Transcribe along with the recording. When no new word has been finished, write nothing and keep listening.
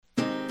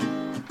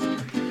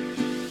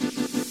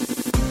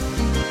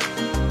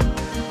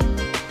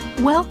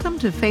Welcome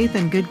to Faith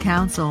and Good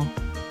Counsel,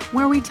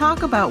 where we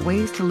talk about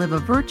ways to live a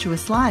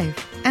virtuous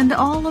life and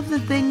all of the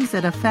things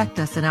that affect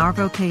us in our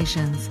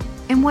vocations,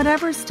 in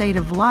whatever state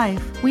of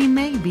life we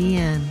may be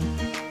in.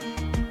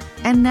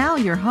 And now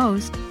your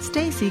host,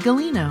 Stacy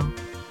Galino.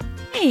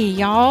 Hey,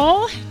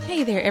 y'all.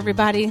 Hey there,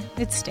 everybody.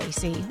 It's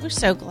Stacy. We're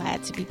so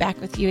glad to be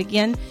back with you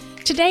again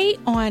today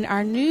on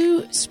our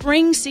new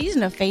spring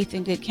season of Faith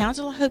and Good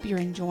Counsel. I hope you're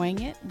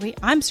enjoying it.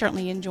 I'm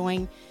certainly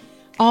enjoying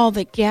all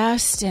the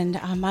guests and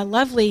my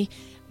lovely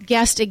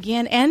guest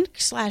again and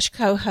 /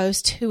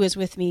 co-host who is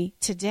with me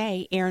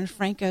today, Erin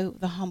Franco,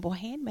 the humble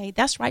handmaid.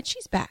 That's right.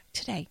 She's back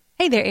today.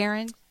 Hey there,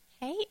 Erin.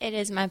 Hey, it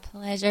is my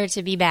pleasure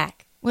to be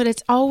back. Well,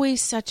 it's always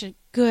such a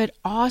good,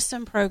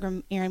 awesome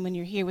program, Erin, when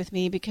you're here with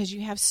me because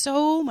you have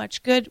so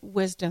much good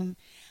wisdom,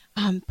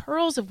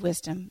 pearls of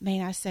wisdom,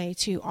 may I say,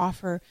 to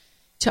offer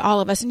to all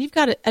of us. And you've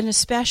got an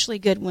especially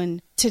good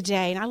one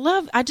today.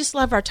 And I just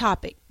love our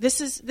topic.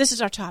 This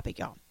is our topic,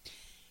 y'all.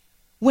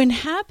 When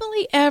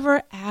happily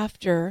ever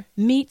after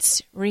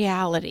meets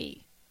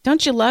reality.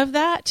 Don't you love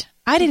that?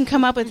 I didn't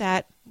come up with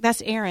that.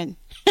 That's Erin.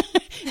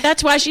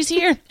 That's why she's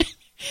here.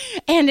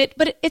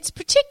 But it's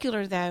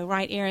particular though,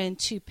 right, Erin,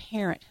 to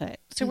parenthood.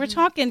 So we're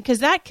talking, because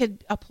that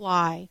could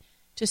apply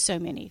to so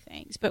many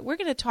things, but we're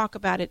going to talk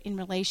about it in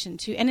relation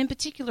to, and in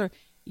particular,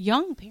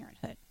 young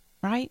parenthood,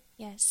 right?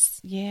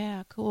 Yes.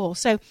 Yeah, cool.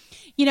 So,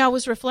 I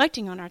was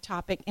reflecting on our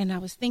topic and I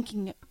was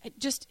thinking,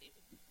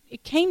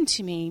 it came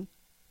to me,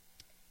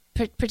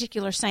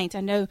 particular saints.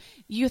 I know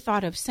you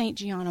thought of Saint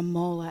Gianna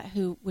Molla,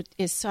 who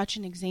is such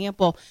an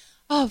example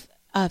of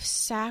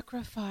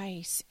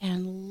sacrifice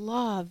and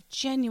love,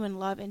 genuine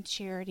love and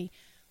charity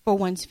for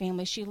one's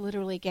family. She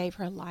literally gave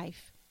her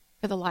life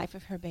for the life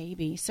of her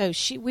baby. So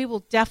we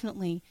will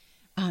definitely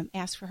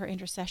ask for her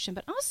intercession.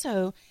 But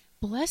also,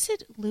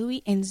 Blessed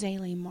Louis and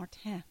Zélie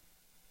Martin,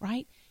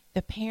 right?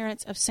 The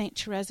parents of Saint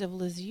Therese of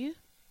Lisieux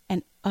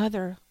and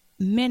other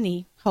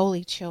many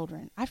holy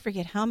children. I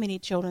forget how many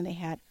children they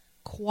had.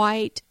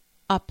 Quite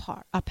a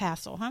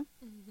passel, huh?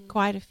 Mm-hmm.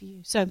 Quite a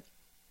few. So,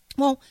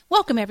 well,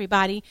 welcome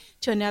everybody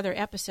to another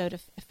episode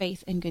of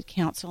Faith and Good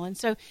Counsel. And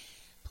so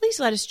please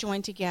let us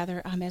join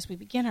together as we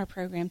begin our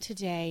program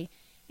today.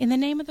 In the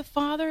name of the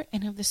Father,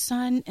 and of the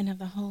Son, and of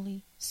the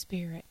Holy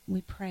Spirit,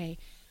 we pray.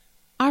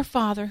 Our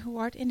Father, who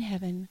art in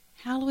heaven,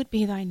 hallowed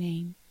be thy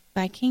name.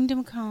 Thy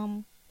kingdom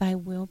come, thy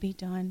will be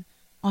done,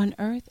 on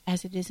earth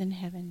as it is in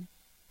heaven.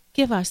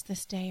 Give us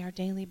this day our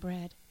daily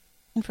bread,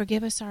 and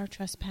forgive us our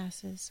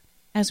trespasses,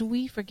 as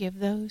we forgive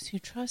those who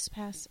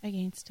trespass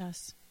against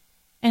us.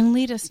 And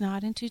lead us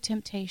not into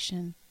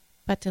temptation,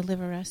 but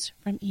deliver us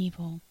from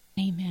evil.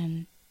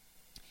 Amen.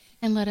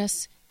 And let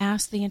us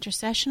ask the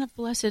intercession of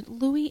Blessed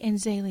Louis and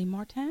Zélie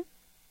Martin,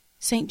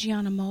 Saint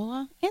Gianna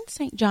Molla, and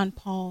Saint John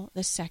Paul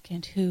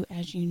II, who,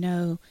 as you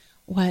know,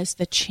 was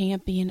the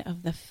champion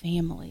of the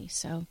family.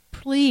 So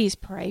please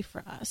pray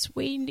for us.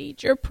 We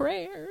need your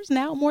prayers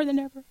now more than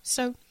ever.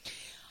 So,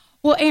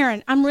 well,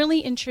 Erin, I'm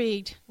really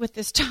intrigued with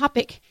this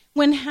topic.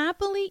 When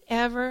happily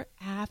ever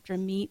after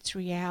meets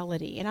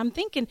reality. And I'm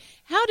thinking,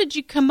 how did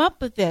you come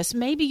up with this?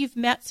 Maybe you've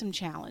met some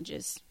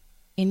challenges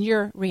in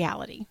your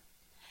reality.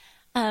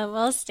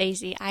 Well,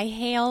 Stacy, I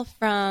hail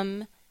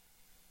from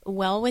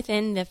well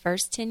within the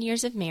first 10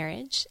 years of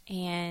marriage,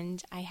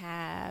 and I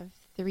have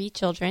 3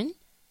 children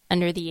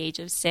under the age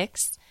of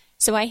 6.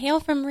 So I hail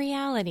from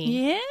reality.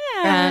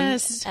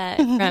 Yes.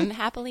 From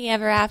happily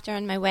ever after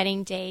on my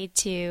wedding day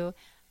to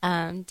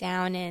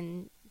down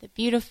in the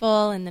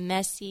beautiful and the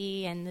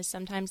messy and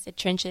sometimes the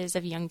trenches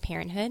of young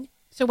parenthood.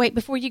 So wait,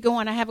 before you go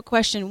on, I have a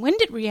question. When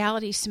did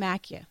reality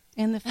smack you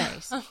in the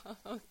face?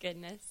 Oh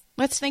goodness.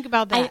 Let's think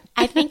about that.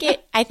 I think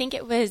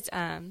it was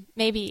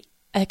maybe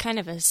a kind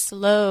of a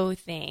slow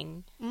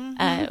thing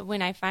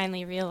when I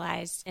finally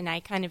realized and I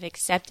kind of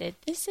accepted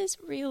this is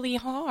really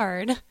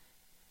hard.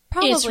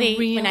 Probably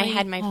really when I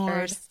had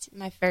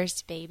my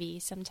first baby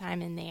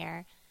sometime in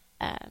there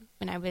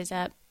when I was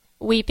up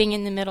weeping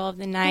in the middle of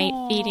the night,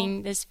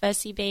 feeding this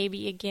fussy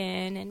baby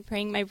again and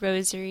praying my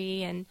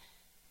rosary and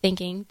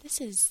thinking, this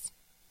is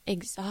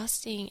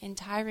exhausting and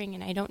tiring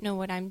and I don't know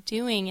what I'm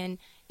doing and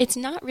it's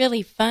not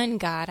really fun,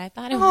 God. I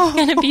thought it was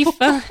going to be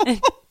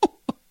fun.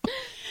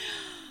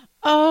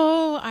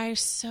 Oh, I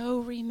so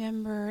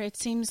remember. It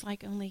seems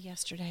like only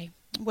yesterday.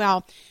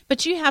 Well,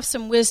 but you have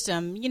some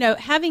wisdom.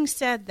 Having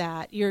said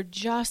that, you're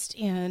just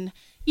in,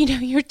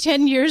 your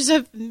 10 years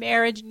of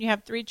marriage and you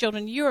have 3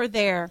 children. You are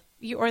there.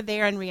 You are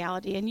there in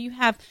reality, and you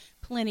have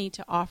plenty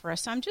to offer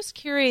us. So I'm just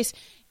curious,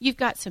 you've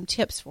got some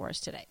tips for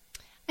us today.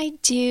 I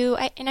do,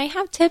 and I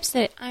have tips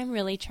that I'm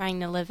really trying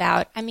to live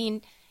out. I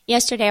mean,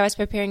 yesterday I was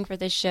preparing for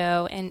the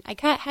show, and I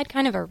had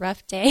kind of a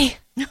rough day.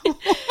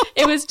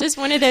 It was just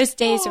one of those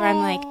days where I'm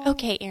like,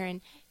 okay,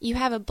 Erin, you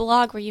have a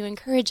blog where you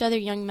encourage other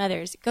young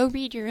mothers. Go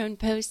read your own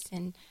posts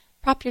and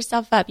prop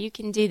yourself up. You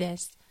can do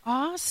this.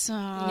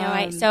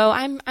 Awesome. So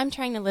I'm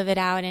trying to live it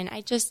out, and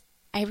I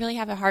really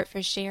have a heart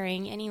for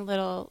sharing any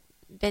little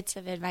bits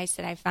of advice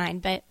that I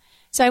find. But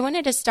So I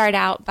wanted to start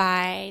out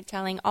by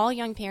telling all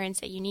young parents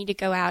that you need to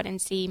go out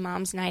and see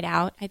Mom's Night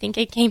Out. I think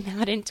it came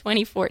out in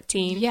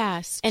 2014.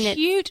 Yes, and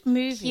cute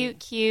movie.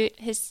 Cute,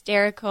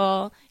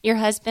 hysterical. Your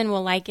husband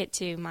will like it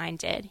too. Mine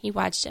did. He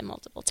watched it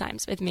multiple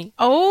times with me.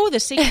 Oh, the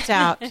secret's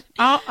out.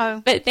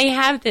 Uh-oh. But they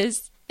have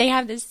this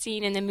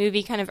scene in the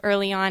movie kind of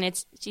early on.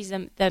 She's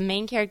the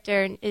main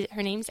character.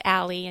 Her name's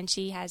Allie, and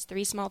she has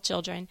 3 small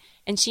children.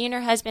 And she and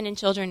her husband and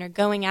children are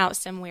going out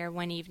somewhere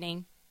one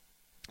evening.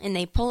 And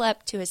they pull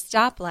up to a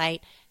stoplight,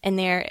 and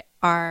there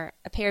are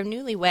a pair of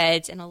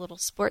newlyweds in a little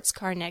sports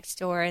car next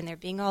door, and they're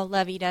being all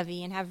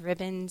lovey-dovey and have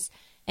ribbons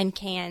and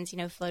cans,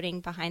 floating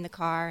behind the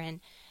car.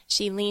 And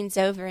she leans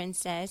over and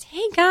says,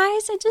 "Hey,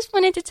 guys, I just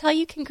wanted to tell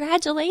you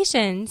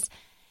congratulations."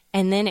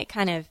 And then it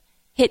kind of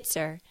hits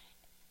her.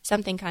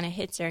 Something kind of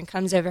hits her and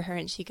comes over her,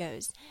 and she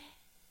goes,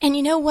 "And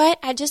you know what?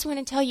 I just want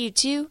to tell you,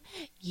 too,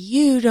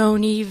 you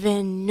don't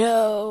even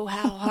know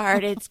how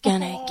hard it's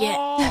going to get."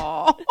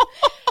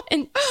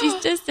 And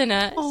she's just in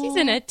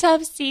a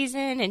tough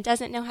season and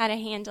doesn't know how to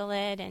handle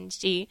it. And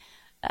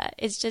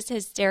it's just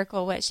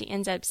hysterical what she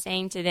ends up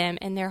saying to them.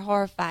 And they're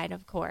horrified,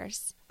 of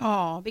course.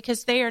 Oh,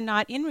 because they are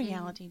not in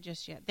reality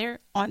just yet. They're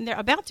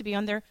about to be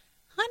on their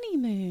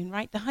honeymoon,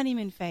 right? The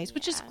honeymoon phase,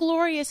 which is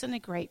glorious and a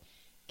great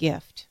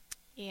gift.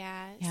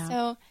 Yeah.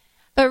 So,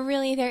 but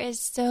really there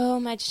is so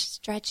much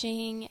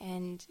stretching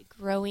and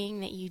growing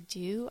that you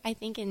do, I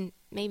think,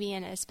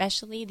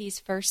 especially these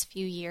first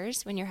few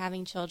years when you're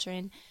having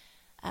children.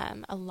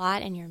 A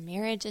lot in your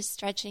marriage is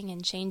stretching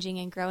and changing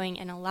and growing,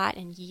 and a lot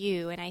in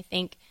you. And I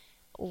think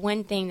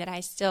one thing that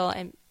I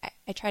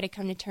try to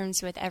come to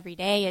terms with every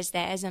day is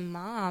that as a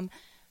mom,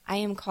 I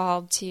am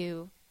I'm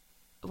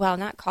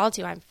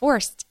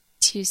forced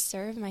to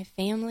serve my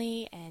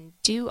family and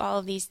do all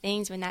of these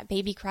things. When that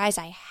baby cries,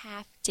 I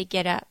have to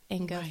get up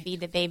and go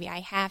feed the baby. I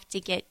have to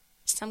get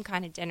some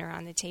kind of dinner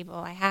on the table.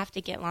 I have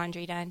to get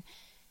laundry done.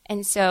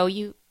 And so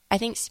I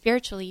think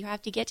spiritually, you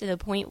have to get to the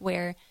point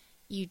where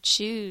you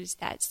choose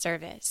that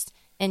service,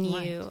 and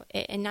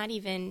and not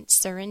even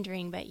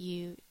surrendering, but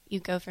you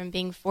go from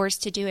being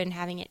forced to do it and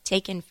having it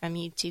taken from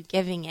you to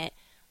giving it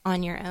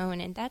on your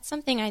own. And that's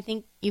something I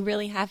think you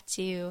really have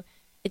to,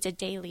 it's a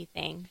daily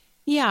thing.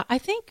 Yeah, I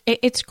think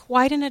it's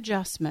quite an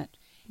adjustment.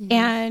 Mm-hmm.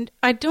 And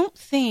I don't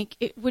think,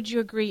 would you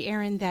agree,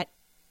 Erin, that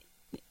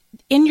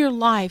in your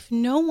life,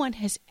 no one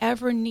has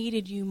ever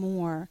needed you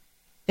more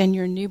than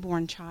your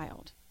newborn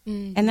child.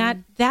 Mm-hmm.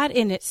 And that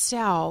in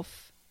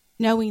itself,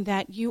 knowing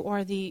that you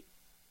are the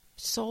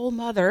sole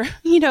mother,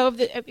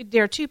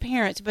 there are 2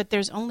 parents, but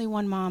there's only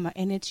one mama,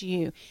 and it's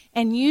you.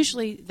 And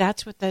usually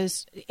that's what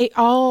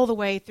all the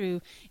way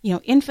through,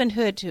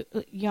 infanthood to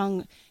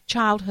young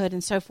childhood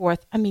and so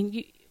forth. I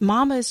mean,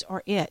 mamas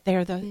are it.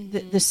 They're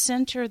the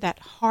center, that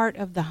heart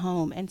of the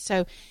home. And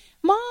so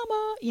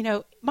mama,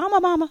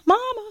 mama,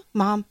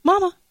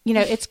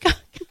 it's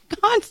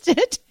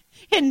constant.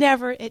 It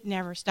never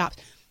stops.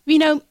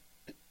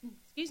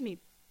 Excuse me.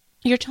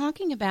 You're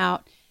talking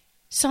about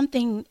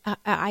something,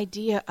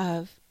 idea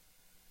of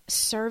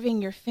serving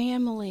your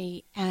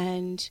family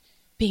and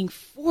being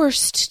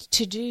forced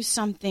to do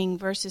something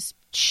versus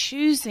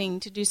choosing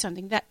to do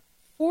something. That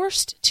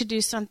forced to do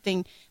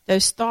something,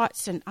 those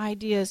thoughts and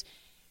ideas,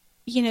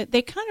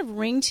 they kind of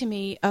ring to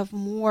me of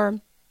more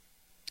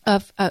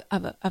of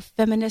a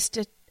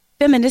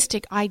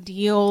feministic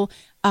ideal,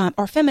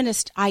 or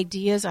feminist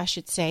ideas, I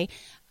should say,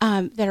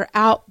 that are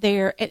out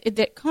there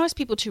that cause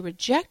people to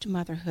reject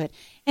motherhood.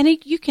 And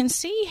you can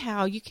see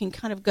how you can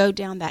kind of go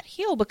down that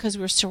hill because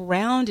we're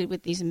surrounded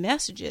with these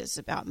messages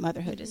about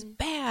motherhood is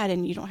bad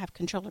and you don't have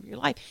control of your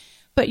life.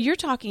 But you're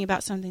talking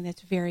about something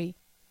that's very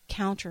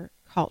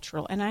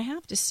countercultural. And I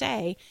have to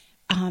say,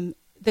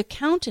 the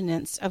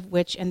countenance of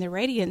which and the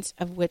radiance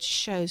of which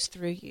shows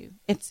through you.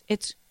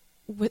 It's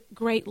with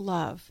great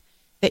love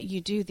that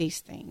you do these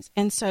things.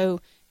 And so,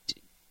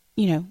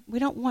 we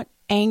don't want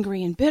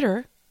angry and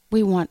bitter.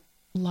 We want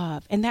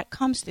love. And that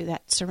comes through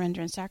that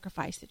surrender and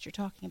sacrifice that you're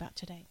talking about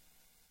today.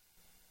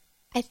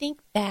 I think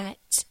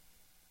that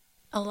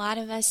a lot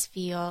of us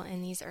feel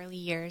in these early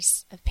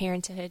years of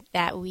parenthood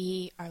that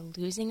we are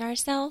losing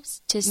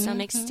ourselves to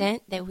some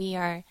extent, that we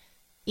are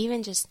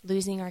even just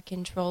losing our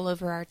control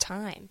over our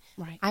time.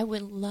 Right. I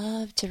would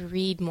love to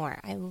read more.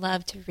 I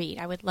love to read.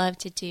 I would love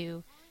to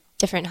do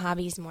different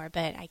hobbies more,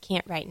 but I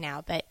can't right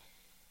now. But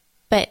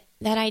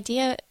that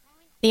idea,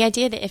 the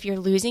idea that if you're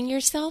losing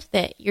yourself,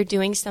 that you're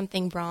doing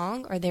something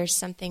wrong, or there's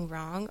something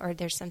wrong, or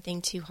there's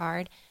something too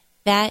hard,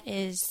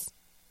 that's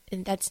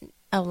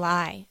a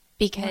lie.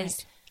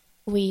 Because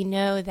we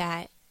know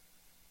that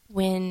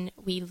when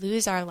we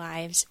lose our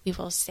lives, we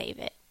will save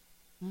it.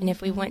 And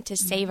if we want to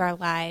save our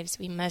lives,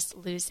 we must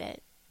lose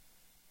it.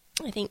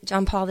 I think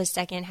John Paul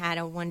II had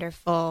a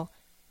wonderful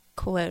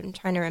quote. I'm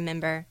trying to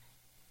remember.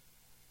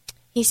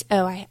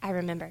 I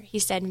remember. He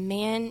said,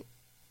 "Man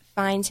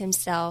finds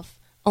himself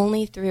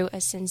only through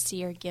a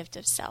sincere gift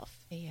of self."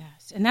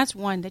 Yes, and that's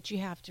one that you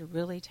have to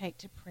really take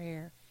to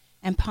prayer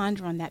and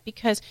ponder on that,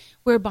 because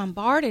we're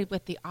bombarded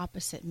with the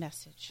opposite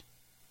message,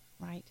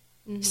 right?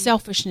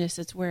 Selfishness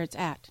is where it's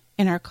at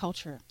in our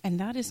culture, and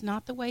that is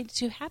not the way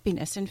to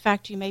happiness. In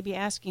fact, you may be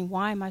asking,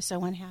 why am I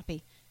so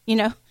unhappy?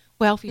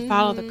 Well, if you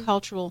follow the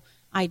cultural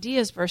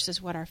ideas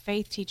versus what our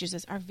faith teaches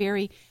us, our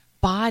very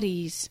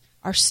bodies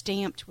are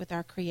stamped with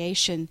our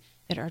creation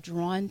that are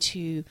drawn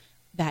to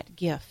that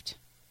gift,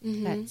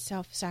 that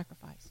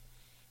self-sacrifice.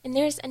 And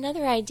there's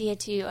another idea,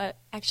 too,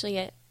 actually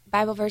a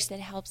Bible verse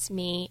that helps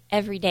me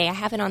every day. I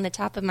have it on the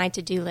top of my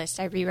to-do list.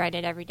 I rewrite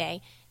it every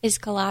day. Is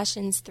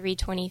Colossians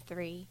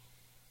 3:23.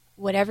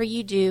 Whatever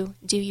you do,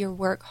 do your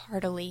work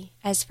heartily,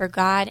 as for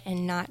God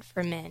and not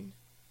for men.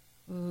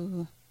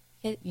 Ooh.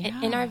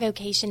 In our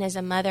vocation as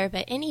a mother,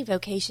 but any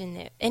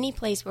vocation, any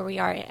place where we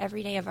are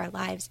every day of our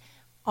lives,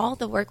 all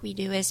the work we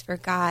do is for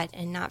God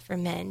and not for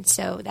men.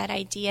 So that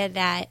idea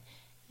that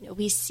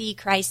we see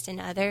Christ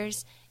in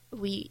others,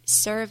 we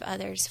serve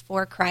others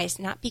for Christ,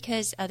 not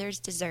because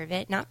others deserve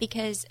it, not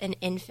because an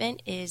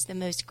infant is the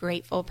most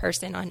grateful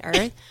person on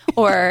earth,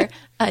 or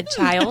a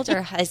child or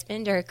a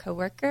husband or a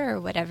coworker or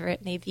whatever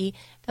it may be,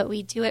 but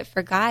we do it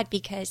for God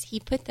because he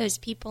put those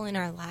people in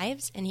our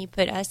lives and he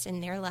put us in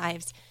their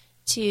lives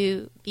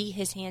to be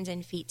his hands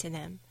and feet to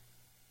them.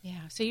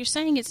 Yeah, so you're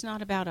saying it's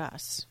not about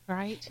us,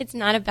 right? It's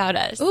not about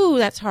us. Ooh,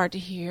 that's hard to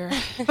hear.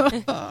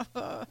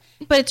 But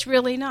it's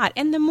really not.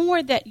 And the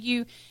more that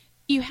you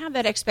have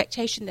that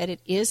expectation that it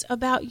is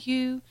about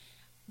you,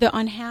 the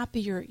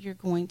unhappier you're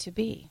going to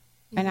be.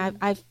 And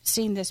I've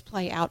seen this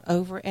play out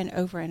over and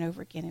over and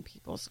over again in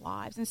people's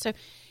lives. And so,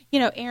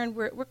 Aaron,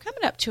 we're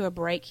coming up to a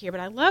break here,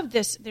 but I love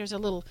this. There's a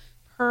little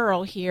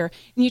pearl here.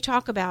 And you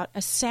talk about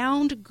a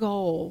sound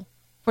goal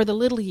for the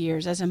little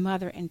years as a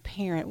mother and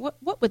parent.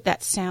 What would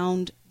that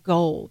sound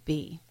goal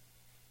be?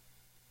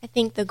 I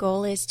think the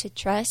goal is to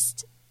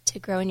trust, to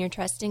grow in your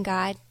trust in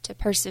God, to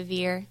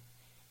persevere,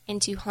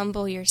 and to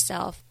humble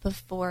yourself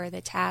before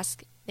the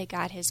task that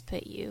God has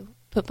put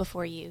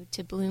before you,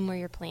 to bloom where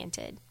you're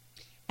planted.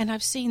 And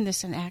I've seen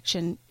this in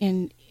action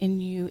in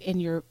you,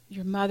 in your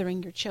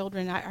mothering your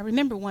children. I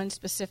remember one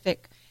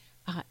specific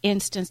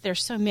instance.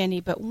 There's so many,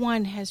 but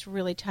one has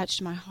really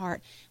touched my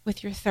heart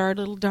with your third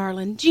little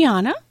darling,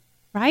 Gianna,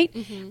 right?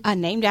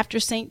 Named after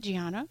Saint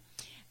Gianna.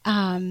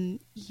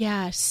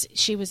 Yes,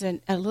 she was a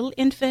little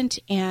infant,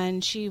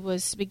 and she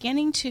was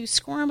beginning to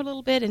squirm a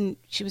little bit, and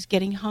she was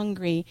getting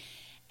hungry.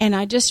 And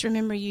I just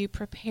remember you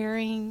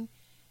preparing,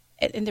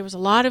 and there was a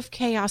lot of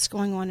chaos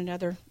going on in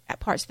other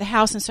parts of the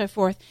house and so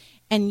forth,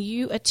 and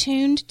you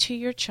attuned to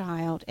your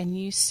child, and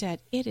you said,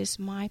 "It is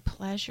my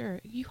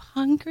pleasure. Are you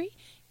hungry?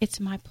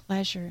 It's my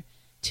pleasure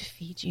to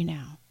feed you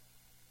now."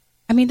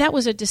 I mean, that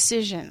was a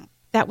decision.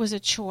 That was a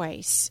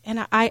choice.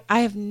 And I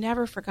have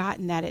never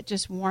forgotten that. It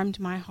just warmed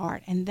my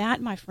heart. And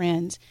that, my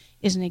friends,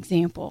 is an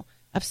example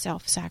of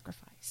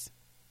self-sacrifice.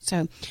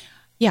 So,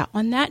 yeah,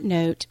 on that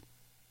note,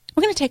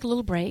 we're going to take a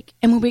little break.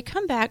 And when we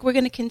come back, we're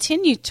going to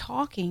continue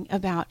talking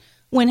about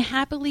when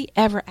happily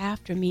ever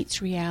after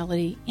meets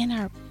reality in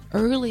our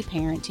early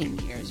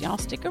parenting years. Y'all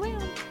stick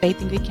around. Faith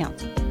and Good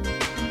Counsel.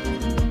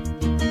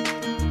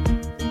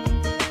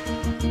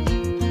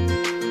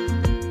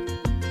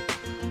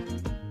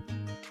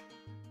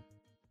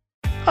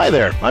 Hi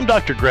there, I'm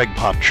Dr. Greg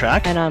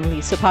Popchak. And I'm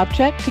Lisa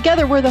Popchak.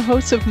 Together we're the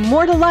hosts of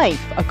More to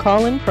Life, a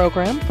call-in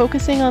program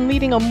focusing on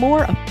leading a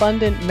more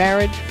abundant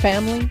marriage,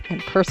 family,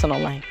 and personal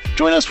life.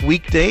 Join us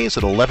weekdays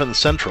at 11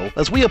 Central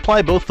as we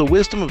apply both the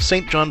wisdom of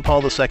St. John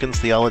Paul II's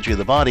theology of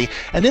the body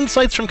and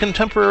insights from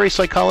contemporary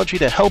psychology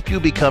to help you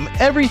become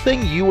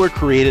everything you were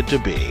created to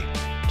be.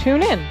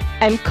 Tune in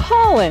and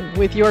call in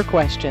with your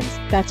questions.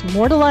 That's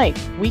More to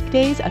Life,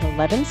 weekdays at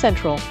 11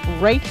 Central,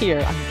 right here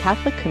on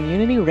Catholic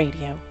Community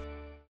Radio.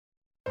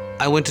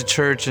 I went to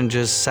church and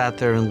just sat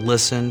there and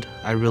listened.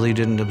 I really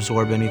didn't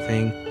absorb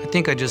anything. I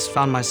think I just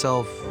found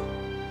myself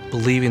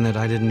believing that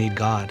I didn't need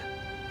God.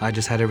 I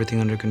just had everything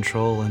under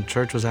control, and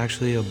church was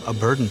actually a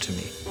burden to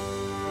me.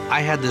 I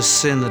had this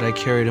sin that I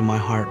carried in my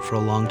heart for a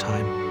long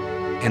time,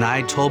 and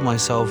I told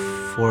myself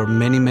for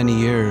many, many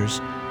years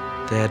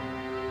that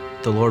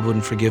the Lord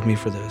wouldn't forgive me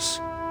for this.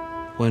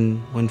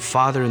 When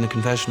Father in the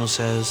confessional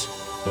says,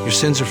 "Your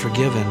sins are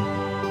forgiven,"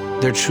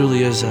 there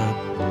truly is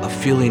a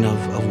feeling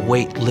of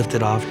weight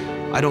lifted off.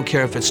 I don't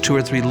care if it's 2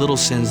 or 3 little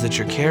sins that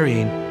you're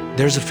carrying,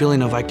 there's a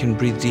feeling of I can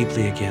breathe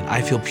deeply again.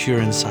 I feel pure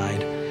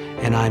inside,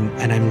 and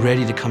I'm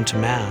ready to come to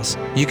Mass.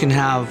 You can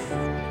have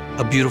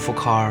a beautiful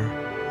car,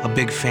 a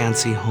big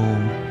fancy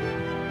home.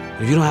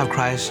 If you don't have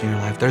Christ in your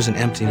life, there's an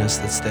emptiness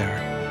that's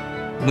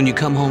there. When you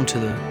come home to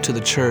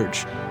the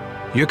church,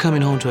 you're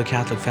coming home to a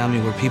Catholic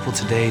family where people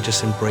today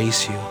just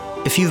embrace you.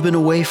 If you've been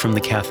away from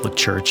the Catholic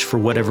Church for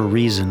whatever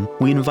reason,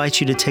 we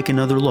invite you to take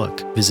another look.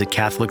 Visit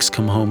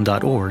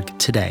CatholicsComeHome.org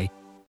today.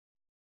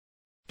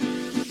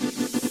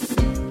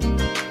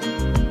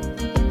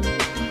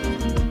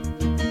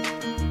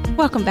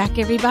 Welcome back,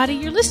 everybody.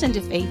 You're listening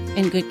to Faith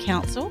and Good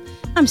Counsel.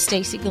 I'm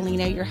Stacy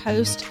Galino, your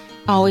host.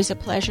 Always a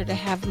pleasure to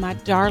have my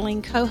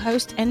darling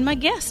co-host and my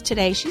guest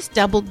today. She's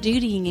double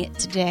dutying it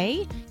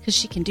today because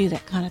she can do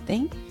that kind of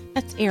thing.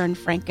 That's Erin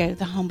Franco,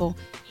 the humble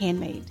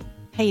handmaid.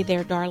 Hey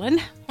there, darling.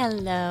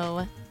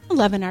 Hello. I'm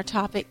loving our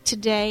topic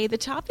today. The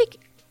topic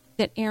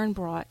that Aaron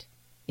brought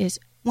is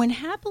when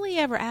happily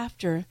ever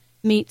after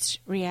meets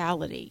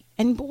reality.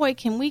 And boy,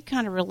 can we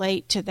kind of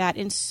relate to that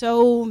in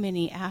so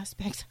many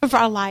aspects of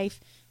our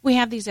life. We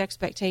have these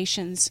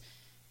expectations,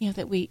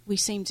 that we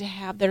seem to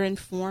have that are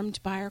informed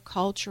by our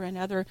culture and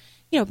other,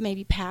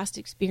 maybe past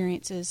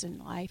experiences in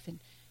life and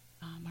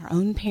our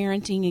own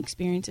parenting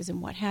experiences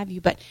and what have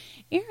you. But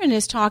Aaron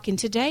is talking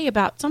today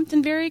about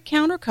something very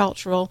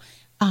countercultural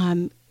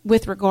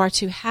with regard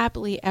to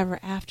happily ever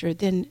after,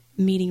 then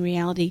meeting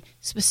reality,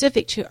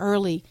 specific to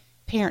early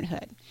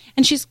parenthood.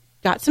 And she's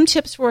got some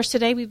tips for us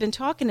today. We've been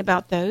talking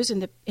about those in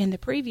the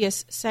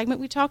previous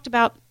segment. We talked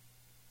about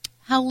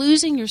how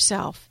losing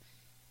yourself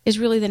is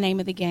really the name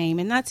of the game,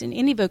 and that's in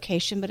any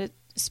vocation, but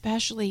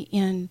especially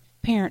in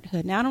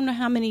parenthood. Now, I don't know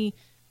how many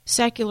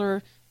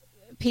secular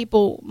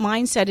people,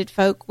 mindseted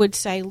folk, would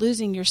say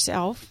losing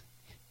yourself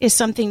is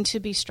something to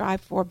be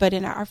strived for, but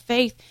in our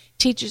faith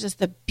teaches us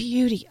the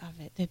beauty of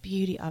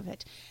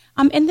it.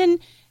 And then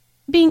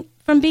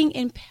being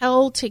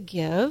impelled to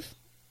give,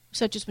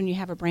 such as when you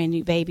have a brand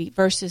new baby,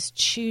 versus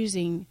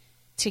choosing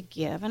to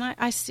give. And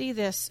I see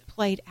this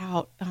played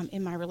out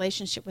in my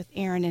relationship with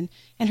Erin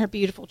and her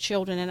beautiful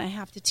children, and I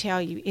have to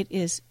tell you, it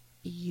is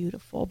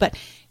beautiful. But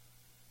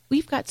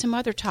we've got some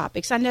other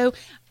topics. I know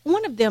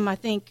one of them, I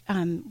think,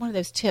 one of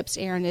those tips,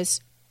 Erin, is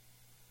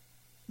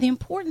the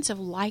importance of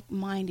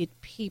like-minded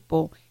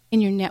people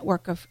in your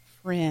network of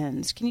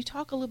friends. Can you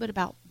talk a little bit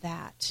about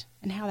that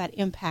and how that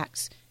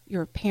impacts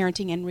your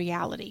parenting and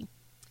reality?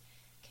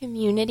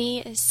 Community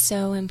is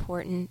so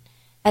important.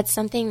 That's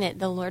something that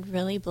the Lord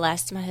really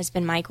blessed my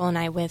husband Michael and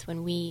I with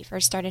when we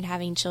first started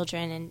having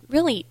children, and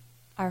really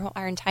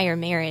our entire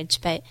marriage.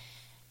 But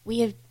we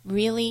have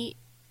really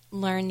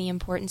learned the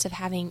importance of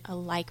having a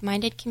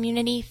like-minded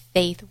community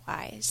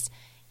faith-wise.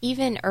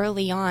 Even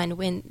early on,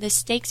 when the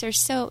stakes are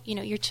so,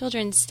 your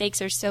children's stakes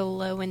are so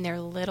low when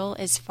they're little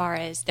as far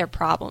as their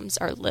problems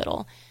are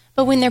little.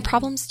 But when their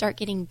problems start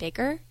getting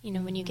bigger,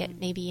 when you get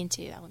maybe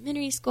into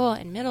elementary school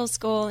and middle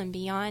school and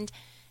beyond,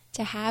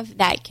 to have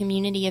that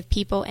community of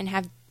people and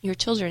have your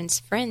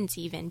children's friends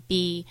even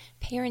be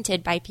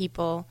parented by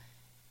people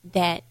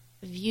that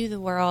view the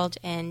world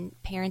and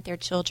parent their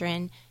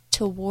children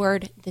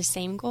toward the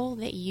same goal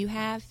that you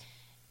have.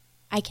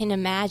 I can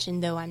imagine,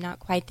 though I'm not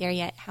quite there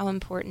yet, how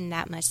important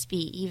that must be.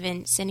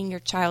 Even sending your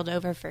child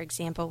over, for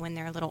example, when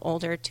they're a little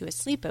older, to a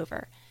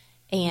sleepover,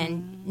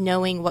 and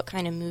knowing what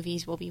kind of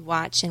movies will be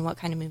watched and what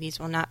kind of movies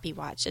will not be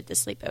watched at the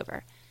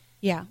sleepover.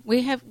 Yeah,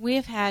 we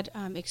have had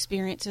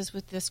experiences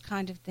with this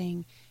kind of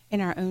thing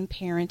in our own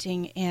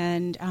parenting,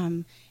 and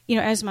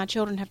as my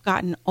children have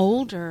gotten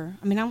older,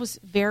 I was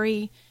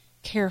very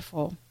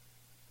careful.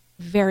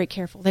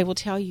 They will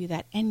tell you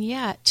that, and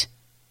yet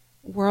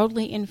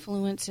worldly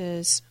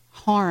influences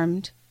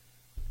harmed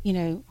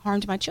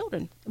my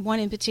children.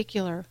 One in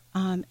particular,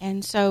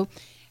 and so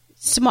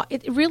small.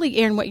 Really,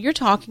 Erin, what you're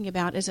talking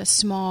about is a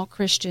small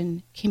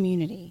Christian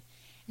community.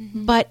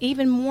 Mm-hmm. But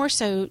even more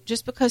so,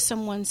 just because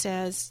someone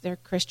says they're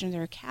Christian,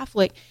 they're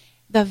Catholic,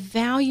 the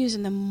values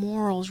and the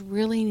morals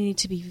really need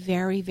to be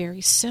very,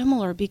 very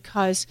similar,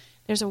 because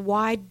there's a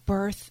wide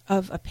berth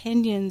of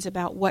opinions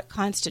about what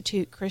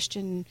constitute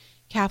Christian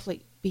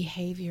Catholic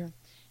behavior.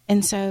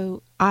 And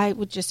so I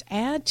would just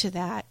add to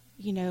that,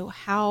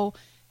 how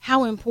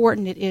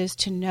important it is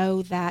to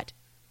know that,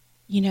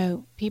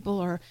 people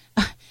are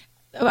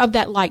of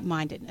that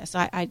like-mindedness.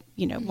 I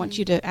want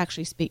you to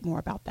actually speak more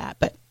about that.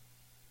 But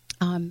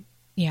I'm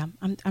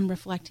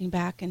reflecting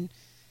back, and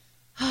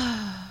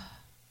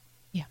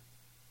yeah.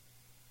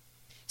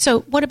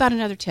 So what about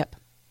another tip?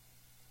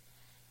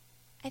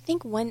 I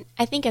think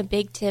a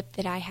big tip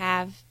that I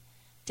have,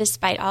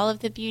 despite all of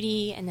the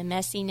beauty and the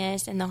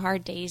messiness and the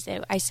hard days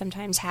that I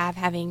sometimes have,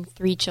 having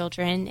 3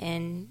 children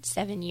in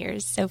 7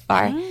 years so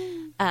far,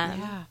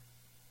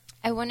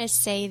 I want to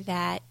say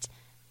that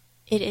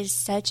it is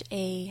such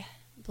a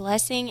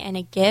blessing and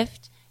a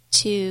gift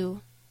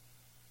to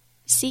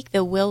seek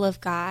the will of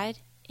God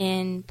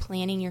in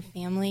planning your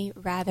family,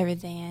 rather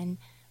than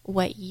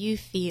what you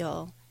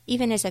feel,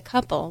 even as a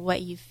couple,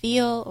 what you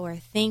feel or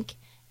think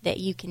that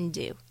you can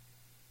do.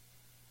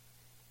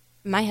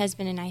 My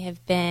husband and I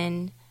have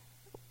been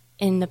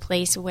in the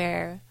place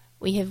where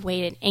we have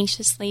waited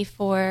anxiously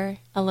for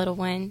a little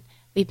one.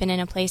 We've been in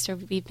a place where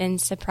we've been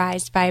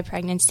surprised by a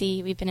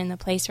pregnancy. We've been in the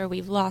place where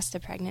we've lost a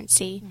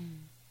pregnancy.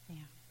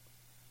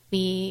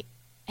 We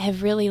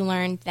have really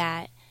learned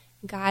that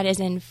God is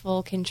in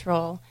full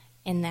control,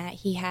 and that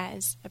He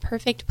has a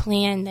perfect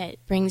plan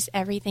that brings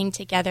everything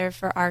together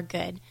for our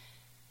good.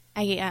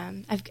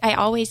 I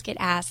always get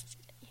asked,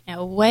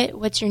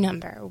 what's your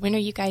number? When are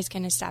you guys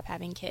going to stop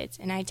having kids?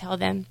 And I tell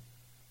them,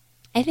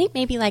 I think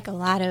maybe like a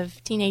lot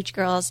of teenage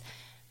girls,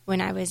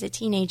 when I was a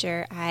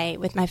teenager,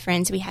 with my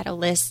friends, we had a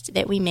list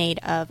that we made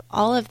of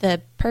all of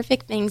the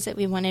perfect things that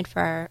we wanted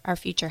for our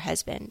future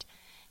husband.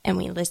 And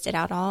we listed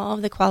out all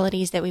of the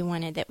qualities that we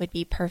wanted that would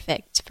be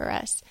perfect for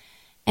us.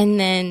 And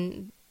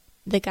then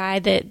the guy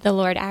that the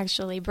Lord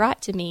actually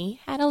brought to me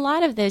had a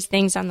lot of those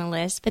things on the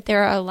list, but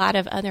there are a lot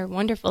of other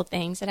wonderful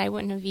things that I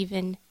wouldn't have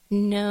even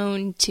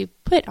known to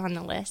put on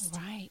the list.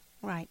 Right.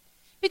 Right.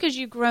 Because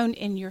you've grown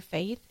in your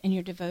faith and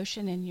your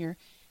devotion and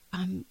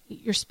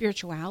your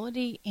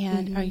spirituality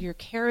and your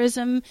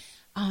charism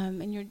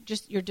and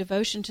your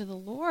devotion to the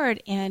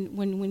Lord. And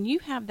when you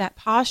have that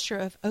posture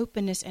of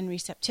openness and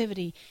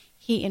receptivity,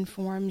 He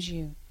informs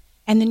you.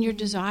 And then your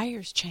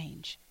desires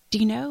change. Do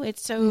you know?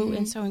 It's so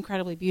and so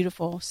incredibly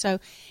beautiful. So,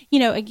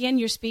 again,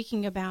 you're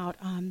speaking about,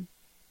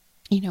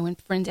 when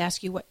friends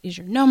ask you what is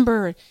your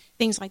number or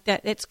things like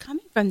that, it's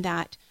coming from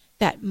that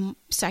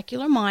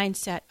secular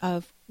mindset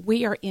of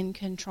we are in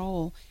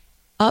control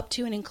up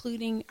to and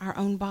including our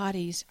own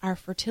bodies, our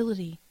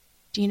fertility.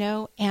 Do you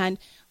know? And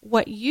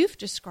what you've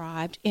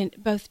described in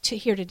both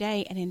here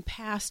today and in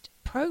past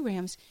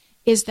programs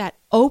is that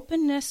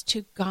openness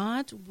to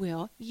God's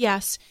will.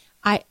 Yes,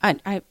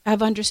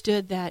 I've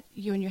understood that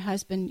you and your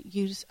husband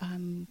use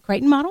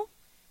Creighton model,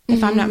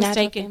 if I'm not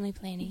mistaken. Family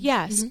planning.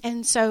 Yes,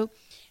 and so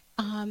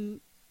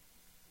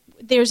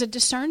there's a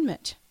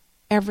discernment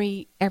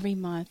every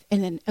month,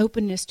 and an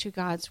openness to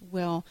God's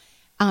will,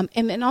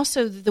 and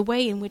also the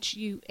way in which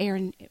you,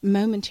 Aaron,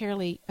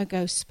 momentarily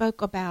ago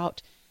spoke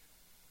about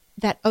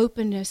that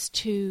openness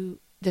to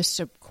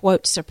the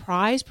quote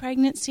surprise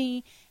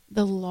pregnancy,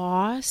 the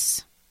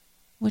loss,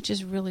 which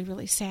is really,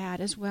 really sad,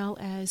 as well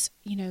as,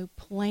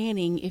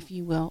 planning, if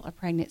you will, a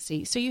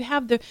pregnancy. So you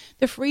have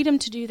the freedom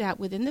to do that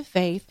within the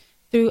faith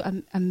through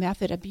a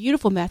method, a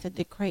beautiful method,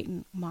 the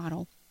Creighton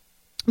model.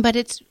 But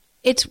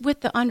it's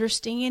with the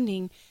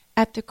understanding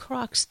at the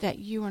crux that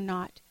you are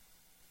not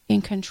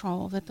in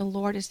control, that the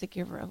Lord is the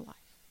giver of life.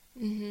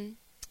 Mm-hmm.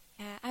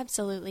 Yeah,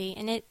 absolutely.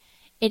 And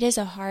it is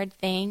a hard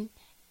thing.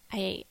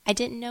 I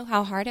didn't know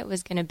how hard it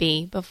was going to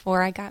be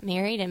before I got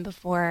married and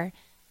before,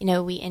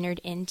 we entered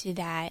into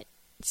that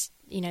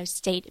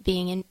state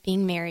being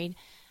married.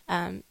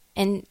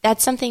 And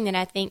that's something that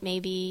I think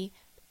maybe,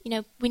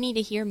 we need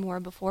to hear more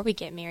before we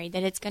get married,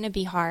 that it's going to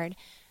be hard.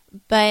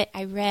 But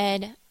I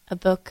read a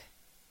book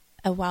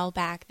a while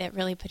back that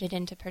really put it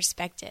into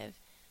perspective.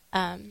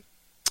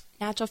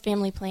 Natural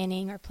family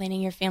planning, or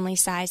planning your family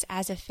size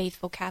as a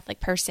faithful Catholic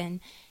person,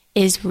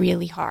 is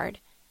really hard.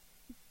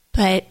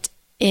 But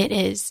it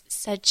is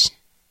such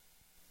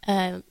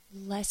a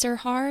lesser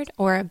hard,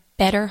 or a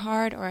better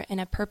hard, and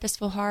a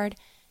purposeful hard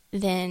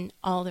than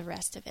all the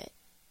rest of it.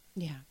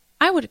 Yeah,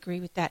 I would agree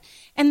with that.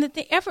 And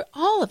that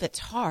all of it's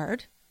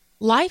hard.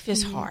 Life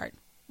is hard.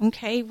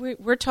 Okay,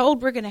 we're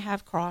told we're going to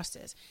have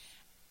crosses.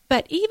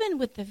 But even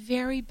with the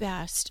very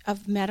best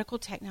of medical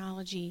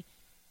technology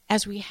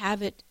as we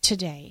have it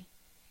today,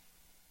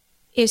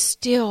 is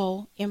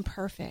still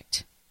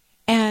imperfect.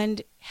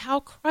 And how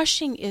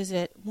crushing is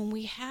it when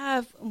we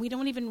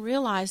don't even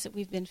realize that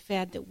we've been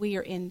fed that we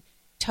are in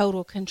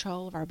total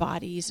control of our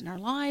bodies and our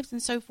lives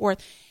and so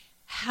forth.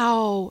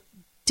 How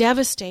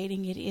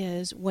devastating it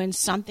is when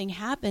something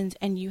happens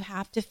and you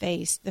have to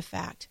face the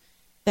fact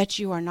that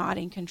you are not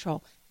in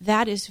control.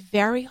 That is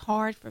very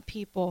hard for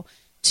people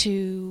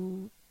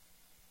to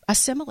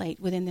assimilate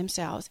within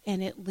themselves,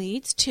 and it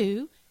leads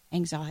to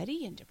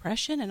anxiety and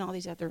depression and all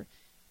these other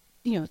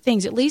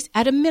things. At least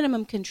at a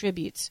minimum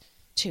contributes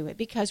to it,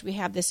 because we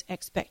have this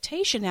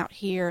expectation out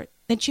here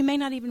that you may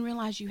not even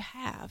realize you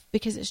have,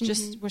 because it's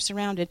just we're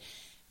surrounded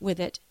with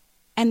it.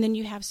 And then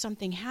you have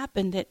something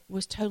happen that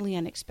was totally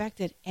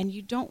unexpected, and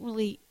you don't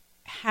really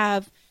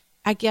have,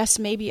 I guess,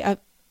 maybe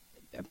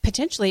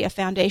potentially a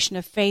foundation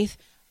of faith,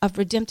 of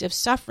redemptive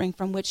suffering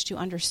from which to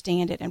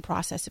understand it and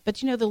process it. But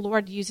the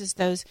Lord uses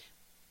those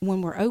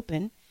when we're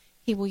open.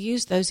 He will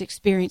use those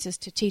experiences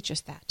to teach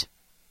us that.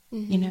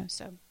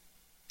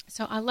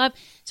 So I love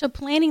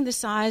planning the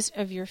size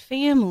of your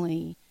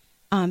family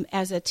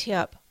as a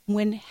tip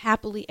when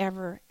happily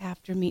ever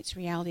after meets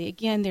reality.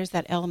 Again, there's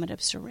that element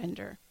of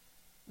surrender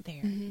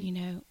there,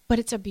 but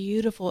it's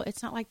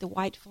it's not like the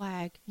white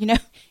flag,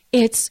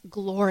 it's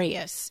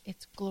glorious.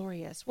 It's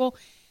glorious. Well,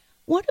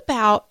 what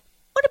about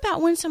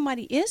when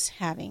somebody is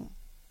having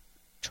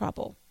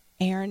trouble,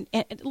 Aaron,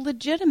 and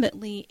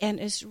legitimately, and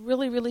is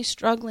really, really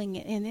struggling,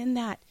 and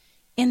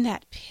in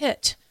that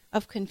pit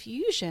of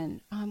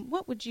confusion,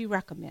 what would you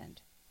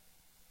recommend?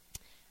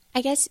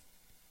 I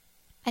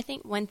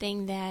think one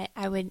thing that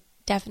I would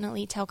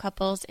definitely tell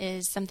couples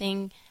is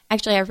something,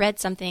 actually I read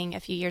something a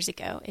few years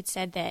ago. It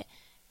said that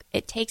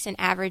it takes an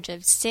average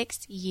of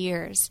 6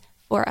 years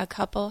for a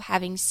couple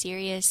having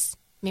serious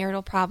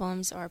marital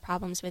problems or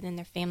problems within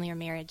their family or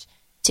marriage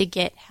to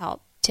get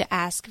help, to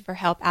ask for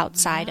help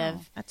outside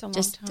of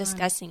just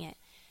discussing it.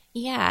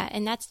 Yeah,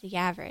 and that's the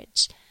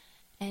average.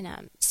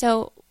 And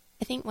so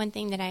I think one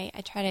thing that I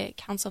try to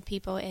counsel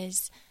people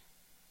is,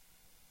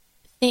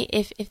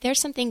 if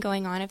there's something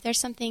going on, if there's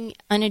something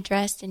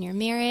unaddressed in your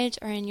marriage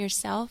or in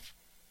yourself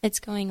that's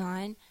going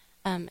on,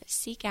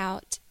 seek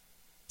out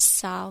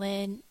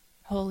solid,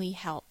 holy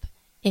help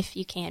if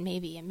you can.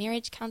 Maybe a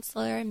marriage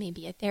counselor,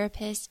 maybe a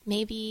therapist,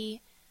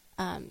 maybe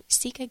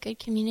seek a good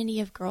community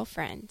of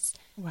girlfriends.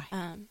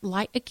 Right.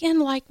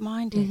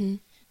 Like-minded.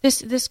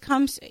 This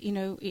comes,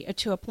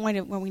 to a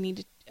point where we need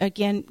to,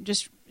 again,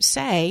 just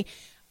say,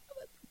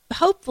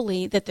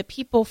 hopefully, that the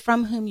people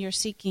from whom you're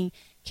seeking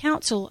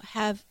counsel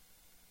have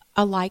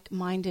a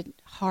like-minded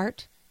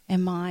heart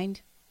and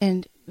mind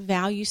and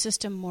value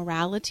system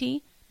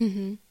morality,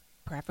 Mm-hmm.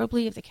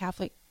 preferably of the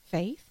Catholic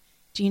faith.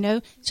 Do you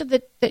know? So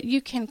that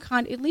you can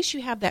at least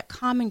you have that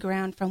common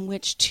ground from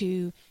which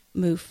to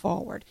move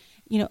forward.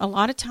 You know, a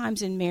lot of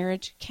times in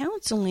marriage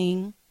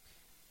counseling,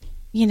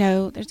 you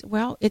know,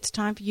 it's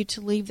time for you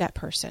to leave that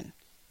person.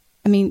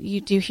 I mean, you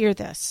do hear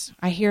this.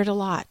 I hear it a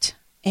lot.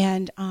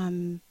 And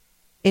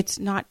it's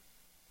not,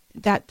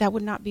 that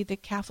would not be the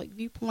Catholic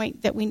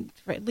viewpoint that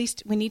at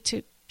least we need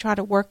to try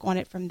to work on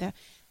it from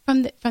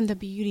the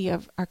beauty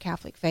of our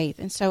Catholic faith.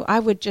 And so I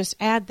would just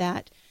add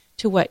that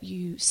to what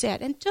you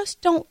said. And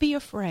just don't be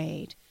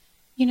afraid.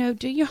 You know,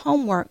 do your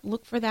homework.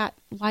 Look for that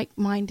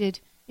like-minded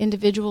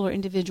individual or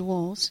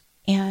individuals.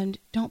 And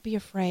don't be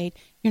afraid.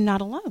 You're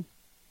not alone.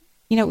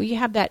 You know, you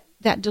have that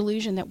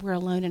delusion that we're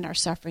alone in our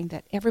suffering,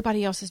 that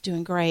everybody else is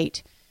doing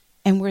great,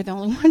 and we're the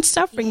only ones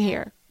suffering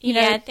here. You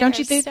know, don't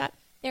you do that?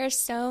 There are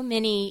so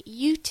many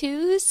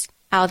U2s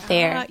out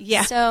there.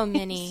 Yeah. So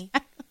many.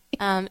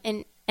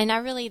 Exactly. And I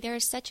really,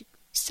 there's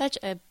such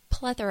a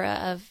plethora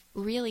of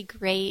really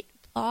great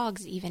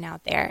blogs even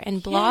out there.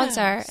 And blogs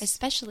are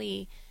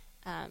especially,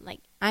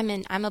 like, I'm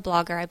a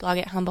blogger. I blog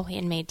at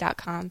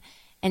humblehandmade.com.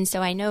 And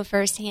so I know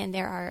firsthand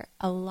there are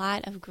a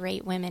lot of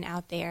great women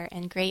out there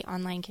and great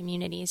online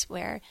communities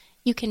where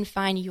you can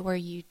find your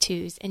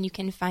U2s and you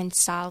can find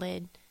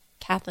solid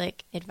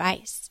Catholic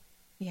advice.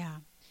 Yeah.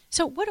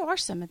 So what are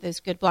some of those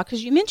good blogs?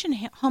 Because you mentioned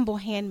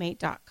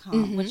humblehandmade.com,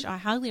 Mm-hmm. which I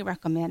highly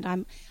recommend.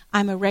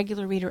 I'm a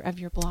regular reader of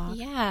your blog.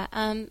 Yeah.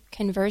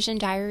 Conversion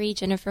Diary,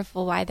 Jennifer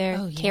Fulweiler.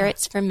 Oh, yeah.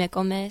 Carrots for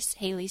Michaelmas,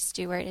 Haley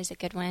Stewart is a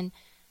good one.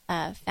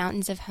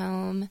 Fountains of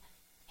Home.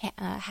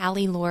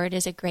 Hallie Lord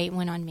is a great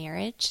one on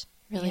marriage.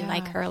 Really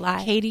like her a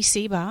lot. Katie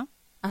Seba.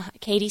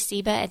 Katie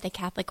Seba at The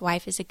Catholic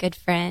Wife is a good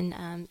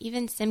friend.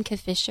 Even Simca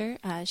Fisher,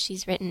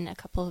 she's written a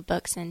couple of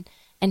books, and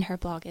her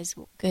blog is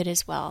good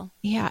as well.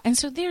 Yeah, and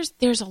so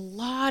there's a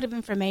lot of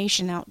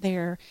information out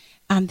there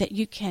that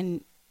you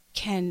can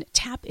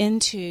tap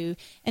into,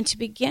 and to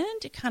begin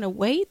to kind of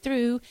wade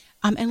through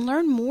and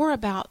learn more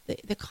about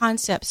the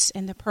concepts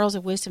and the pearls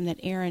of wisdom that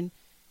Erin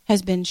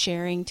has been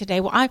sharing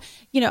today. Well,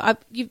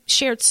 you've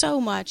shared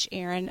so much,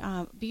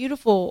 Erin.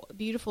 Beautiful,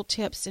 beautiful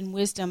tips and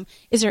wisdom.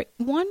 Is there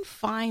one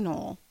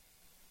final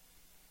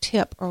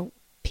tip or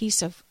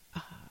piece of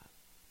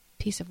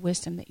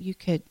wisdom that you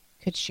could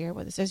share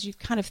with us as you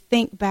kind of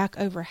think back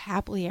over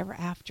Happily Ever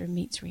After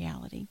meets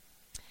reality?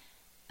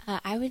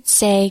 I would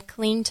say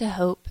cling to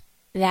hope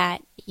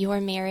that your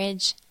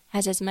marriage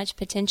has as much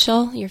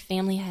potential, your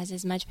family has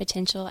as much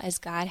potential as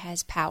God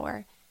has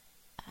power.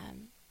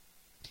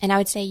 And I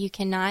would say you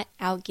cannot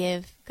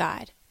outgive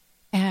God.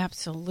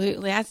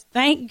 Absolutely.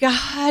 Thank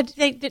God.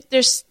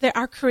 There's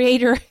our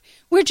Creator.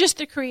 We're just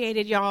the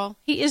created, y'all.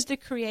 He is the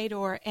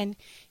Creator, and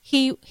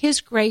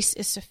His grace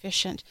is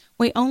sufficient.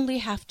 We only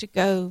have to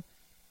go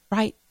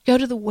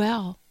to the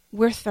well.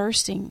 We're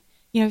thirsting.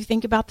 You know, if you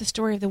think about the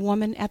story of the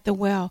woman at the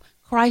well,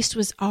 Christ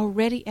was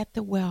already at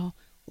the well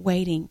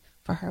waiting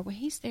for her. Well,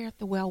 He's there at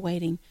the well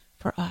waiting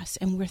for us,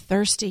 and we're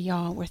thirsty,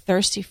 y'all. We're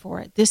thirsty for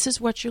it. This is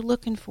what you're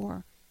looking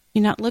for.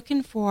 You're not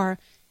looking for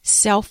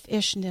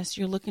selfishness.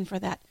 You're looking for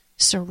that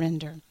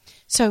surrender.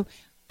 So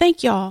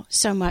thank y'all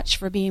so much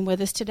for being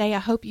with us today. I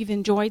hope you've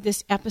enjoyed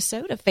this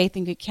episode of Faith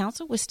and Good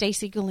Counsel with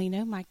Stacy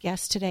Galino, my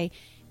guest today,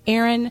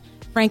 Erin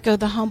Franco,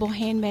 the Humble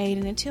Handmaid.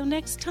 And until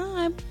next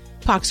time,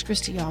 Pax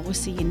Christi, y'all. We'll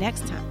see you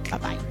next time.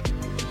 Bye-bye.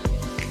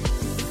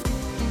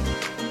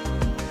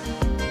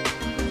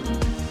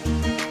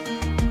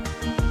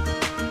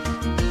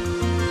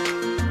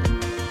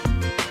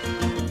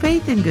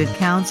 Faith and Good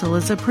Counsel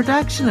is a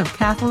production of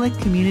Catholic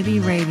Community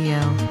Radio.